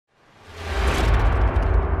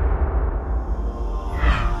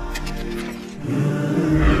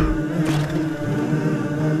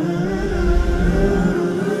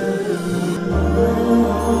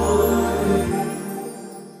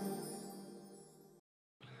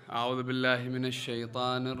أعوذ بالله من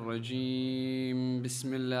الشيطان الرجيم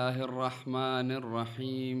بسم الله الرحمن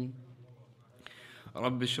الرحيم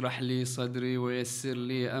رب اشرح لي صدري ويسر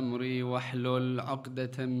لي أمري واحلل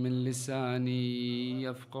عقدة من لساني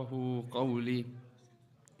يفقه قولي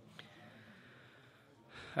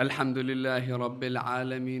الحمد لله رب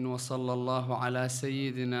العالمين وصلى الله على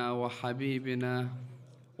سيدنا وحبيبنا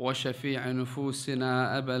وشفيع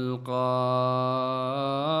نفوسنا أبا القاسم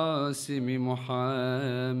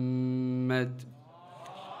محمد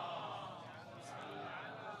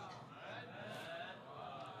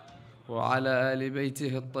وعلى آل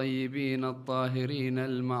بيته الطيبين الطاهرين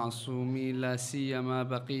المعصومين لا سيما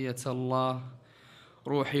بقية الله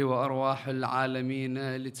روحي وأرواح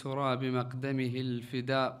العالمين لتراب مقدمه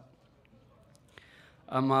الفداء.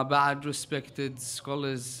 Amma ba'd, respected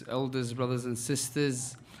scholars, elders, brothers and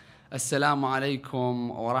sisters, Assalamu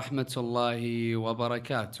alaikum wa rahmatullahi wa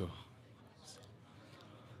barakatuh.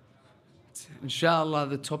 Inshallah,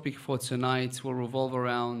 the topic for tonight will revolve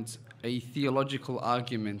around a theological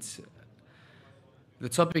argument. The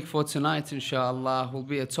topic for tonight, inshallah, will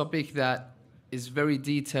be a topic that is very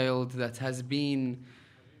detailed, that has been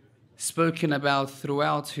spoken about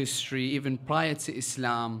throughout history, even prior to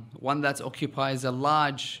Islam, one that occupies a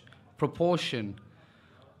large proportion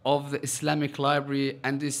of the Islamic library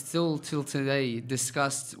and is still till today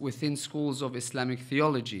discussed within schools of Islamic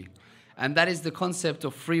theology. And that is the concept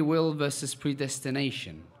of free will versus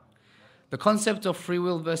predestination. The concept of free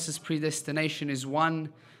will versus predestination is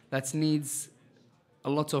one that needs a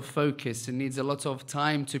lot of focus and needs a lot of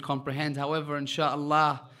time to comprehend. However,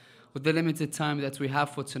 inshallah, with the limited time that we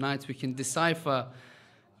have for tonight, we can decipher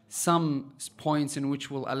some points in which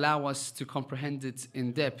will allow us to comprehend it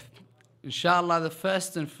in depth. Inshallah, the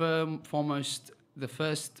first and foremost, the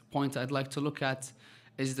first point I'd like to look at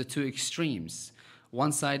is the two extremes.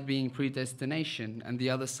 One side being predestination and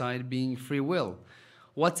the other side being free will.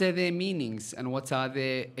 What are their meanings and what are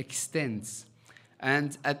their extents?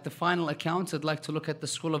 And at the final account, I'd like to look at the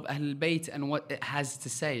school of Ahlul-bait and what it has to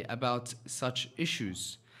say about such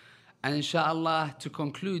issues. And inshallah, to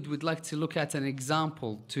conclude, we'd like to look at an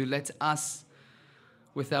example to let us,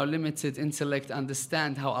 with our limited intellect,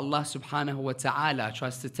 understand how Allah subhanahu wa ta'ala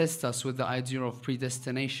tries to test us with the idea of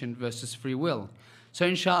predestination versus free will. So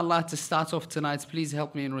inshallah, to start off tonight, please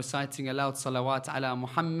help me in reciting aloud salawat ala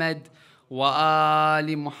Muhammad wa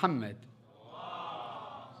ali Muhammad.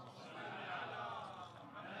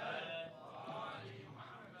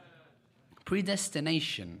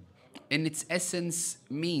 Predestination, in its essence,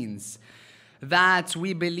 means that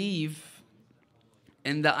we believe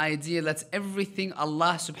in the idea that everything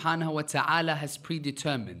Allah subhanahu wa ta'ala has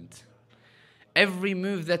predetermined. Every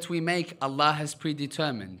move that we make, Allah has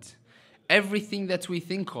predetermined. Everything that we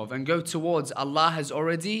think of and go towards, Allah has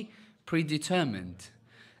already predetermined.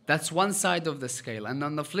 That's one side of the scale. And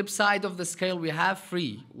on the flip side of the scale, we have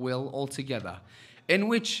free will altogether, in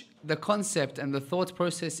which the concept and the thought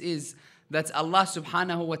process is that Allah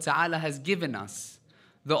subhanahu wa ta'ala has given us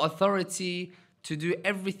the authority to do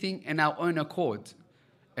everything in our own accord.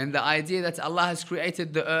 And the idea that Allah has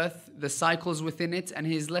created the earth, the cycles within it, and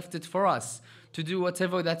He has left it for us to do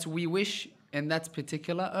whatever that we wish in that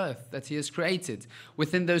particular earth that He has created,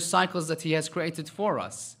 within those cycles that He has created for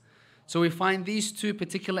us. So we find these two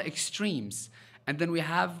particular extremes. And then we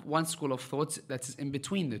have one school of thought that is in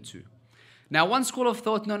between the two. Now, one school of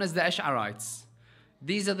thought known as the Ash'arites.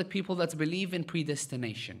 These are the people that believe in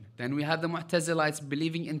predestination. Then we have the Mu'tazilites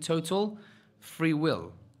believing in total free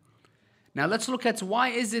will. Now let's look at why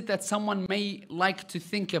is it that someone may like to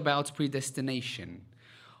think about predestination.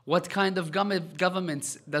 What kind of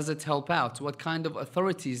governments does it help out? What kind of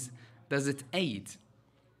authorities does it aid?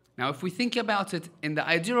 Now if we think about it in the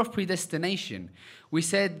idea of predestination, we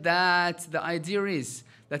said that the idea is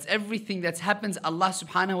that everything that happens, Allah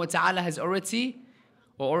subhanahu wa ta'ala has already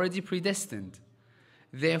predestined.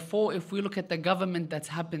 Therefore, if we look at the government that's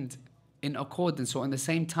happened in accordance or in the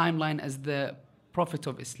same timeline as the Prophet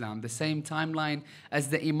of Islam, the same timeline as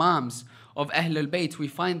the Imams of Ahlul-bait, we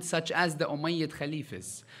find such as the Umayyad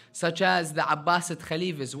Khalifas, such as the Abbasid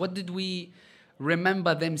Khalifas. What did we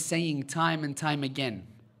remember them saying time and time again?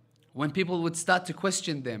 When people would start to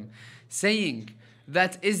question them, saying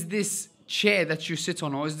that is this chair that you sit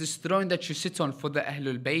on or is this throne that you sit on for the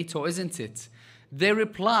Ahlul-bait or isn't it? Their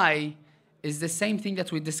reply is the same thing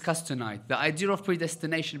that we discussed tonight, the idea of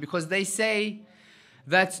predestination, because they say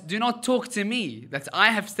that do not talk to me that I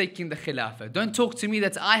have taken the Khilafah. Don't talk to me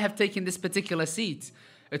that I have taken this particular seat.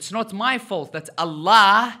 It's not my fault that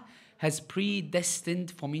Allah has predestined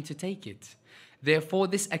for me to take it. Therefore,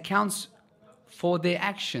 this accounts for their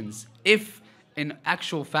actions. If in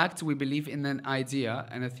actual fact, we believe in an idea,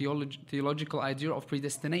 and a theological idea of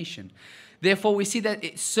predestination. Therefore, we see that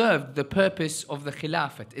it served the purpose of the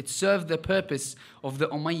Khilafat. It served the purpose of the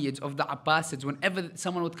Umayyads, of the Abbasids. Whenever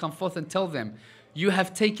someone would come forth and tell them, you have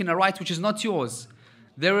taken a right which is not yours,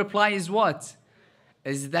 their reply is what?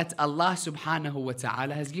 Is that Allah subhanahu wa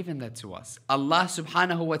ta'ala has given that to us. Allah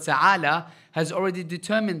subhanahu wa ta'ala has already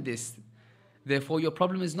determined this. Therefore, your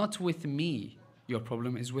problem is not with me. Your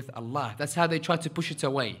problem is with Allah. That's how they try to push it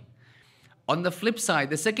away. On the flip side,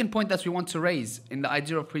 the second point that we want to raise in the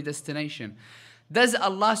idea of predestination, does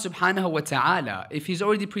Allah subhanahu wa ta'ala, if He's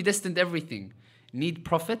already predestined everything, need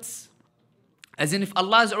prophets? As in, if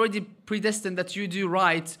Allah has already predestined that you do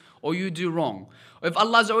right or you do wrong, or if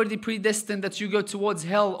Allah has already predestined that you go towards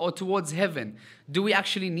hell or towards heaven, do we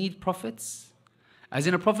actually need prophets? As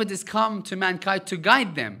in, a prophet is come to mankind to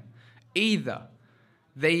guide them. Either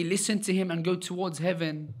they listen to him and go towards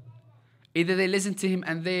heaven, either they listen to him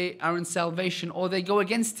and they are in salvation, or they go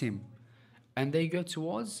against him and they go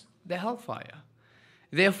towards the hellfire.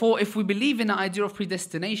 Therefore, if we believe in the idea of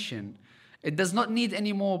predestination, it does not need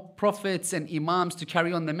any more prophets and imams to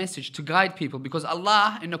carry on the message, to guide people, because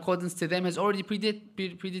Allah, in accordance to them, has already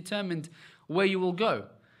predetermined where you will go.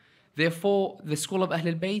 Therefore, the school of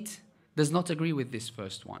Ahlul-bait does not agree with this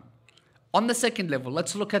first one. On the second level,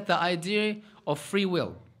 let's look at the idea of free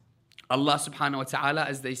will. Allah subhanahu wa ta'ala,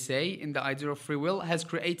 as they say, in the idea of free will, has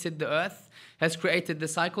created the earth, has created the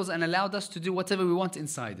cycles, and allowed us to do whatever we want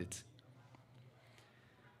inside it.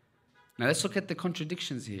 Now let's look at the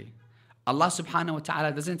contradictions here. Allah subhanahu wa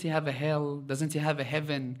ta'ala, doesn't He have a hell? Doesn't He have a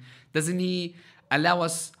heaven? Doesn't He allow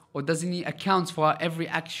us, or doesn't He account for our every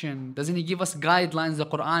action? Doesn't He give us guidelines, the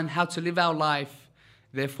Quran, how to live our life?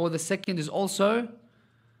 Therefore, the second is also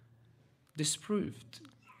disproved.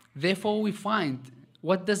 Therefore, we find,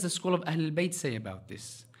 what does the school of Ahlul-bait say about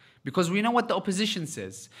this? Because we know what the opposition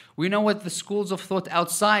says. We know what the schools of thought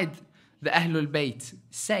outside the Ahlul-bait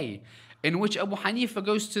say, in which Abu Hanifa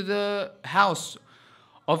goes to the house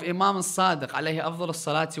of Imam al-Sadiq, alayhi afdal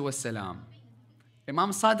as-salatu was-salam. Imam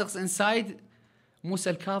al-Sadiq's inside, Musa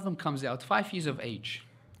al-Kadhim comes out, 5 years of age.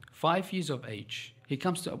 5 years of age. He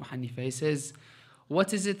comes to Abu Hanifa, he says,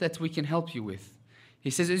 what is it that we can help you with? He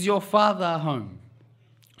says, is your father home?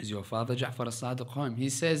 Is your father Ja'far al-Sadiq home? He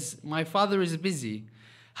says, my father is busy.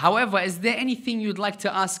 However, is there anything you'd like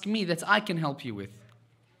to ask me that I can help you with?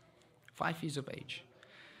 5 years of age.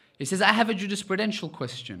 He says, I have a jurisprudential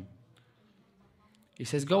question. He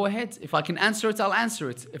says, go ahead. If I can answer it, I'll answer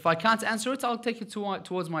it. If I can't answer it, I'll take it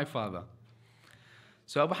towards my father.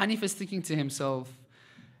 So Abu Hanifa is thinking to himself,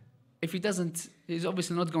 if he doesn't, he's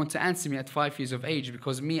obviously not going to answer me at 5 years of age,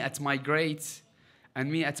 because me at my great and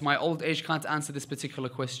me at my old age can't answer this particular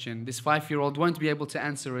question. This 5-year-old won't be able to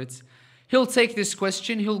answer it. He'll take this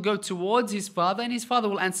question, he'll go towards his father, and his father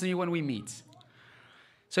will answer me when we meet.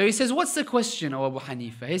 So he says, what's the question, O Abu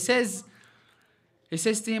Hanifa? He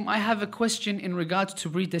says to him, I have a question in regard to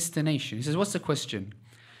predestination. He says, what's the question?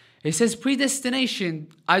 He says, predestination,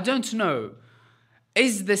 I don't know.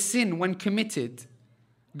 Is the sin, when committed,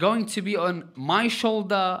 going to be on my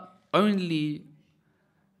shoulder only?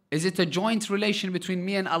 Is it a joint relation between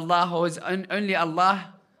me and Allah, or is only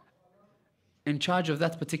Allah in charge of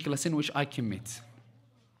that particular sin which I commit?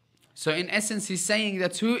 So in essence, he's saying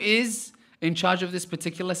that who is in charge of this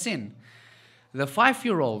particular sin? The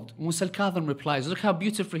 5-year-old, Musa al-Kadhim, replies, look how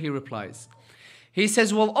beautifully he replies. He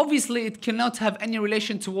says, well, obviously it cannot have any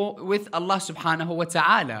relation with Allah subhanahu wa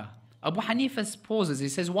ta'ala. Abu Hanifa pauses, he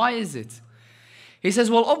says, why is it? He says,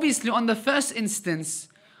 well, obviously on the first instance,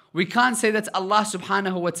 we can't say that Allah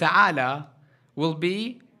subhanahu wa ta'ala will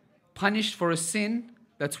be punished for a sin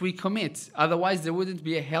that we commit. Otherwise, there wouldn't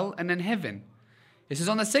be a hell and a heaven. He says,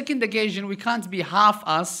 on the second occasion, we can't be half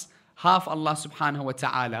us, half Allah subhanahu wa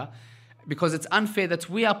ta'ala, because it's unfair that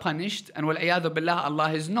we are punished and wal-iyadhu billah,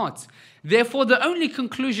 Allah is not. Therefore, the only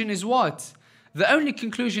conclusion is what? The only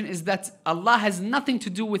conclusion is that Allah has nothing to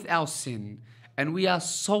do with our sin, and we are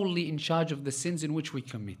solely in charge of the sins in which we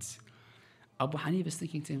commit. Abu Hanifa is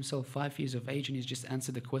thinking to himself, 5 years of age, and he's just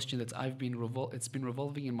answered the question that it's been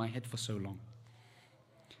revolving in my head for so long.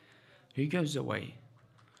 He goes away.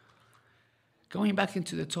 Going back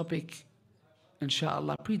into the topic,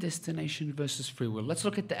 inshallah, predestination versus free will. Let's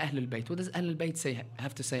look at the Ahlul-bait. What does Ahlul-bait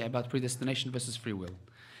have to say about predestination versus free will?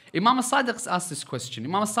 Imam al-Sadiq asks this question.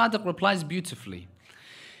 Imam al-Sadiq replies beautifully.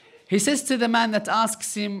 He says to the man that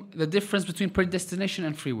asks him the difference between predestination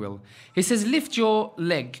and free will, he says, lift your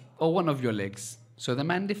leg, or one of your legs. So the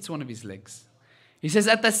man lifts one of his legs. He says,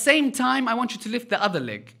 at the same time, I want you to lift the other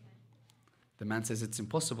leg. The man says, it's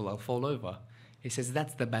impossible, I'll fall over. He says,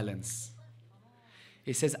 that's the balance.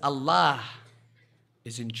 He says, Allah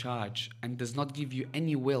is in charge and does not give you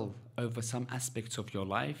any will over some aspects of your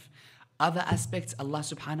life, other aspects Allah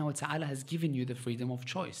subhanahu wa ta'ala has given you the freedom of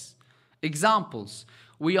choice. Examples: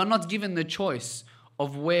 we are not given the choice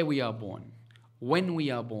of where we are born, when we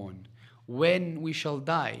are born, when we shall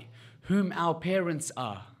die, whom our parents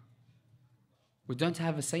are. We don't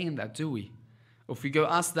have a say in that, do we? If we go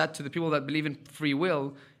ask that to the people that believe in free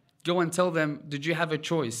will, go and tell them, did you have a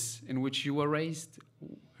choice in which you were raised,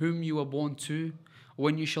 whom you were born to,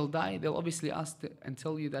 when you shall die? They'll obviously ask and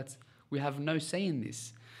tell you that we have no say in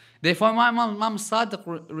this. Therefore, my Imam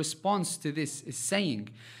Sadiq response to this is saying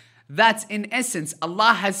that in essence,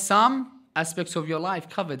 Allah has some aspects of your life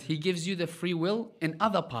covered. He gives you the free will in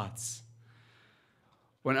other parts.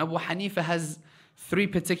 When Abu Hanifa has 3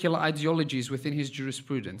 particular ideologies within his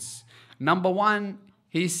jurisprudence. Number 1,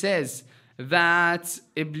 he says that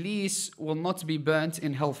Iblis will not be burnt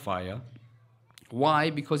in hellfire.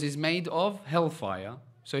 Why? Because he's made of hellfire.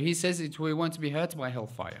 So he says we won't be hurt by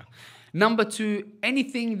hellfire. Number 2,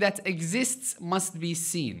 anything that exists must be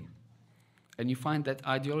seen. And you find that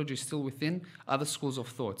ideology is still within other schools of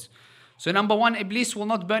thought. So number 1, Iblis will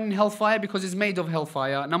not burn in hellfire because he's made of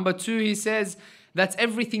hellfire. Number 2, he says that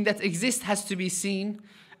everything that exists has to be seen.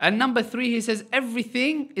 And number 3, he says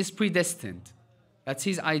everything is predestined. That's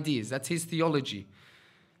his ideas, that's his theology,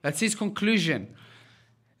 that's his conclusion.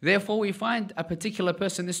 Therefore, we find a particular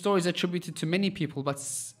person, this story is attributed to many people, but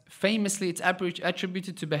famously it's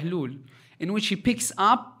attributed to Bahlul, in which he picks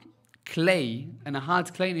up clay, and a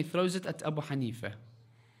hard clay, and he throws it at Abu Hanifa.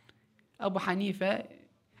 Abu Hanifa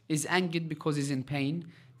is angered because he's in pain,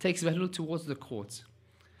 takes Bahlul towards the court.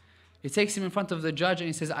 He takes him in front of the judge and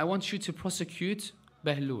he says, I want you to prosecute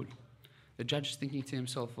Bahlul. The judge is thinking to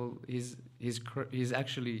himself, well, he's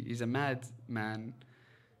a madman,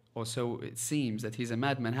 or so it seems that he's a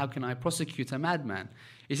madman. How can I prosecute a madman?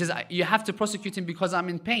 He says, you have to prosecute him because I'm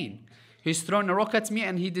in pain. He's thrown a rock at me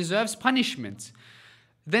and he deserves punishment.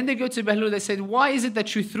 Then they go to Bahlul, they said, why is it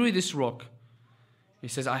that you threw this rock? He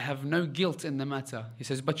says, I have no guilt in the matter. He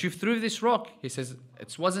says, but you threw this rock. He says,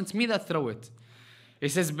 it wasn't me that threw it. He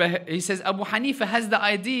says, Abu Hanifa has the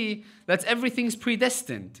idea that everything's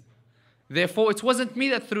predestined. Therefore, it wasn't me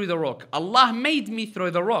that threw the rock. Allah made me throw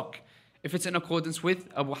the rock, if it's in accordance with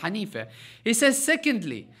Abu Hanifa. He says,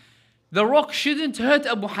 secondly, the rock shouldn't hurt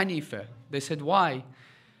Abu Hanifa. They said, why?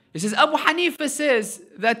 He says, Abu Hanifa says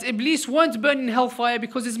that Iblis won't burn in hellfire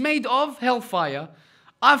because it's made of hellfire.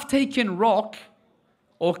 I've taken rock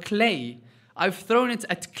or clay. I've thrown it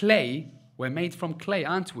at clay. We're made from clay,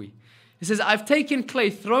 aren't we? He says, I've taken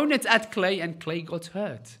clay, thrown it at clay, and clay got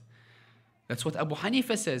hurt. That's what Abu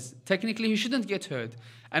Hanifa says. Technically, he shouldn't get hurt.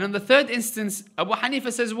 And on the third instance, Abu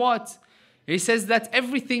Hanifa says what? He says that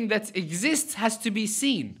everything that exists has to be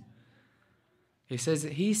seen. He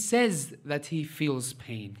says that he feels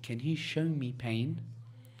pain. Can he show me pain?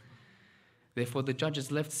 Therefore, the judge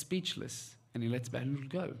is left speechless and he lets Bahlul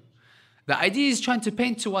go. The idea he's trying to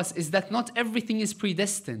paint to us is that not everything is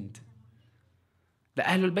predestined. The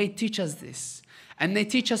Ahlul-bait teach us this. And they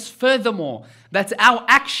teach us furthermore that our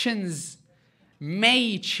actions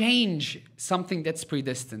may change something that's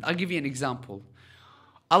predestined. I'll give you an example.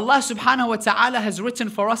 Allah subhanahu wa ta'ala has written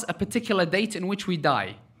for us a particular date in which we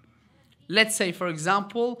die. Let's say, for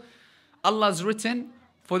example, Allah's written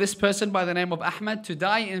for this person by the name of Ahmad to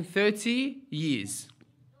die in 30 years.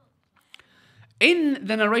 In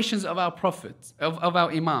the narrations of our prophets, of our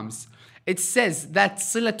Imams, it says that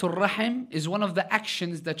Silatul Rahim is one of the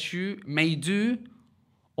actions that you may do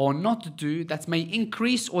or not do that may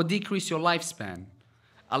increase or decrease your lifespan.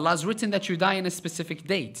 Allah has written that you die in a specific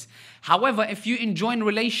date. However, if you enjoin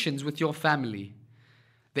relations with your family,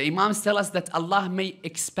 the Imams tell us that Allah may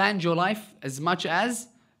expand your life as much as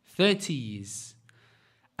 30 years.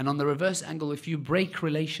 And on the reverse angle, if you break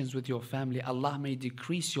relations with your family, Allah may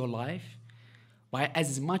decrease your life by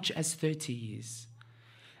as much as 30 years.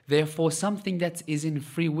 Therefore, something that is in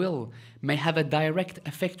free will may have a direct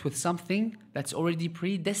effect with something that's already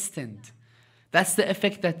predestined. That's the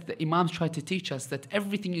effect that the Imams try to teach us, that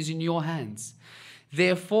everything is in your hands.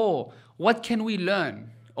 Therefore, what can we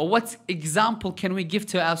learn? Or what example can we give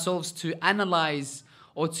to ourselves to analyze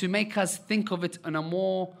or to make us think of it in a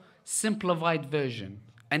more simplified version?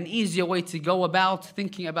 An easier way to go about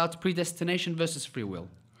thinking about predestination versus free will.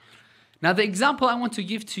 Now, the example I want to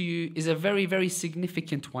give to you is a very, very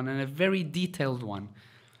significant one and a very detailed one.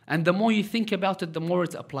 And the more you think about it, the more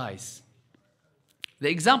it applies. The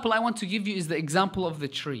example I want to give you is the example of the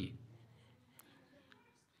tree.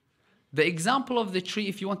 The example of the tree,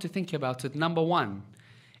 if you want to think about it, number one,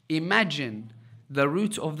 imagine the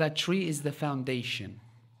root of that tree is the foundation.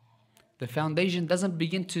 The foundation doesn't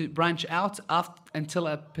begin to branch out until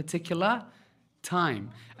a particular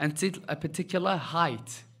time, until a particular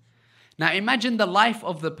height. Now imagine the life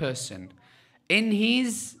of the person in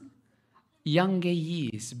his younger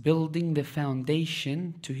years, building the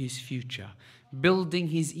foundation to his future, building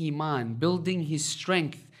his iman, building his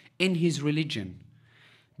strength in his religion,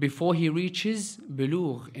 before he reaches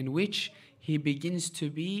bulugh, in which he begins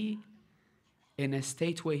to be in a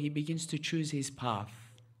state where he begins to choose his path.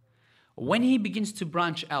 When he begins to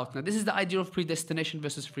branch out, now this is the idea of predestination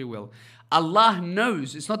versus free will. Allah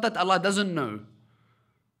knows, it's not that Allah doesn't know.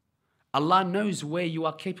 Allah knows where you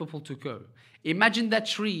are capable to go. Imagine that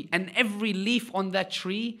tree, and every leaf on that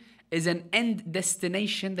tree is an end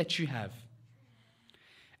destination that you have.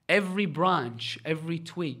 Every branch, every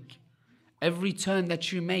twig, every turn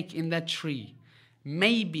that you make in that tree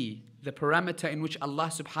may be the parameter in which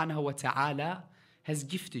Allah subhanahu wa ta'ala has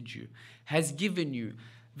gifted you, has given you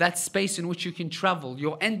that space in which you can travel.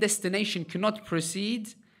 Your end destination cannot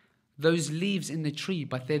precede those leaves in the tree,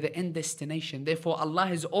 but they're the end destination. Therefore,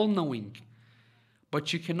 Allah is all-knowing.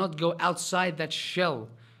 But you cannot go outside that shell,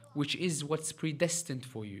 which is what's predestined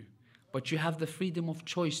for you. But you have the freedom of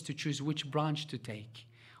choice to choose which branch to take,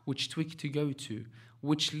 which twig to go to,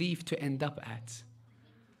 which leaf to end up at.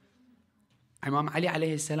 Imam Ali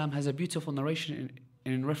alayhi salam has a beautiful narration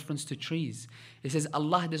in reference to trees. He says,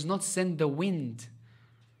 Allah does not send the wind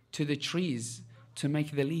to the trees to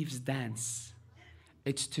make the leaves dance.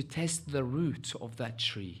 It's to test the root of that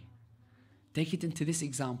tree. Take it into this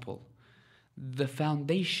example. The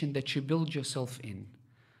foundation that you build yourself in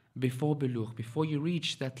before bulugh, before you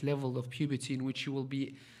reach that level of puberty in which you will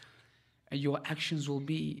be, your actions will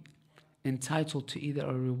be entitled to either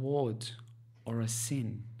a reward or a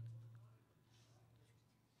sin.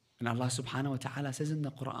 And Allah subhanahu wa ta'ala says in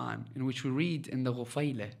the Quran, in which we read in the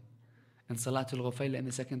Ghufaylah, and Salatul Ghufaylah in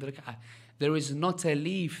the second rak'ah, there is not a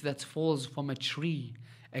leaf that falls from a tree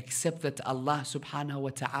except that Allah subhanahu wa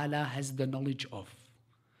ta'ala has the knowledge of.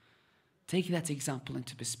 Take that example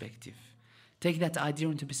into perspective. Take that idea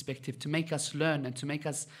into perspective to make us learn and to make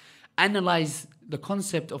us analyze the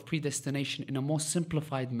concept of predestination in a more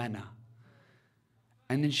simplified manner.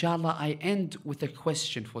 And inshallah, I end with a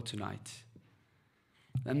question for tonight.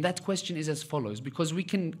 And that question is as follows, because we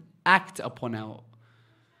can act upon our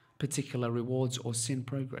particular rewards or sin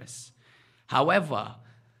progress. However,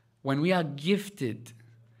 when we are gifted,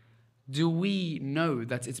 do we know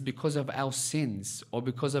that it's because of our sins or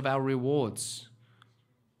because of our rewards,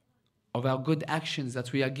 of our good actions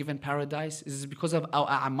that we are given paradise? Is it because of our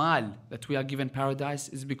a'mal that we are given paradise?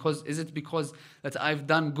 Is it because that I've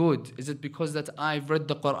done good? Is it because that I've read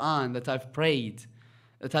the Quran, that I've prayed,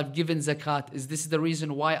 that I've given zakat? Is this the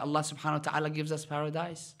reason why Allah subhanahu wa ta'ala gives us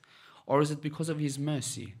paradise? Or is it because of His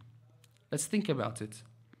mercy? Let's think about it.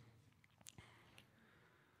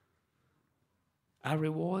 Our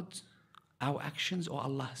reward, our actions, or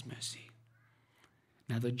Allah's mercy?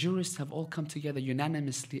 Now the jurists have all come together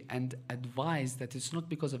unanimously and advised that it's not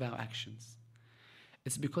because of our actions.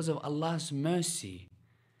 It's because of Allah's mercy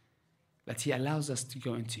that He allows us to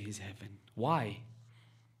go into His heaven. Why?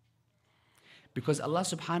 Because Allah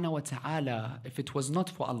subhanahu wa ta'ala, if it was not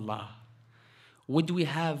for Allah, would we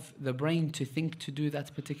have the brain to think to do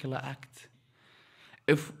that particular act?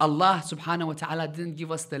 If Allah subhanahu wa ta'ala didn't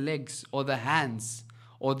give us the legs or the hands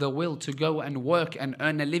or the will to go and work and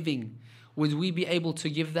earn a living, would we be able to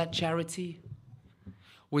give that charity?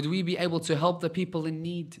 Would we be able to help the people in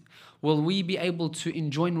need? Will we be able to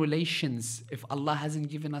enjoin relations if Allah hasn't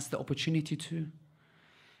given us the opportunity to?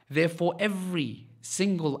 Therefore, every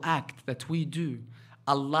single act that we do,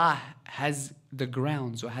 Allah has the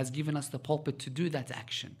grounds or has given us the pulpit to do that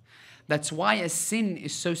action. That's why a sin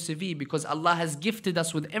is so severe, because Allah has gifted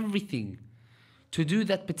us with everything to do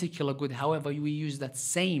that particular good. However, we use that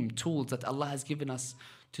same tools that Allah has given us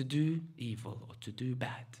to do evil or to do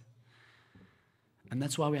bad. And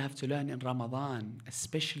that's why we have to learn in Ramadan,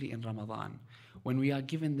 especially in Ramadan, when we are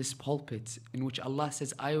given this pulpit in which Allah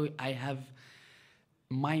says, I have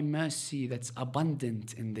my mercy that's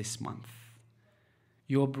abundant in this month.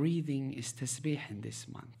 Your breathing is tasbih in this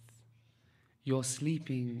month. Your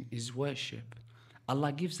sleeping is worship.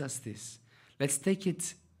 Allah gives us this. Let's take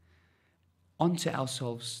it onto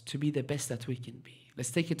ourselves to be the best that we can be.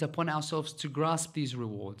 Let's take it upon ourselves to grasp these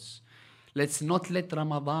rewards. Let's not let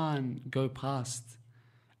Ramadan go past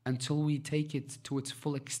until we take it to its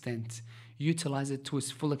full extent, utilize it to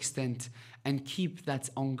its full extent, and keep that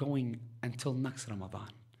ongoing until next Ramadan.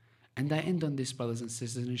 And I end on this, brothers and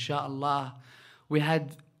sisters. Inshallah, we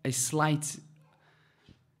had a slight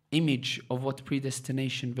image of what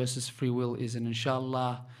predestination versus free will is, and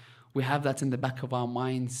inshallah, We have that in the back of our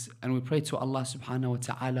minds, and we pray to Allah subhanahu wa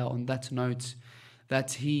ta'ala on that note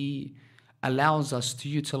that He allows us to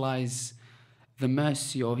utilize the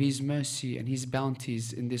mercy or His mercy and His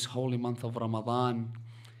bounties in this holy month of Ramadan.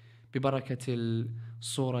 ببركة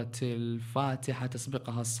سورة الفاتحة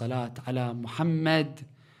تسبقها الصلاة على محمد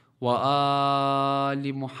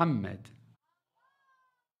وآل محمد.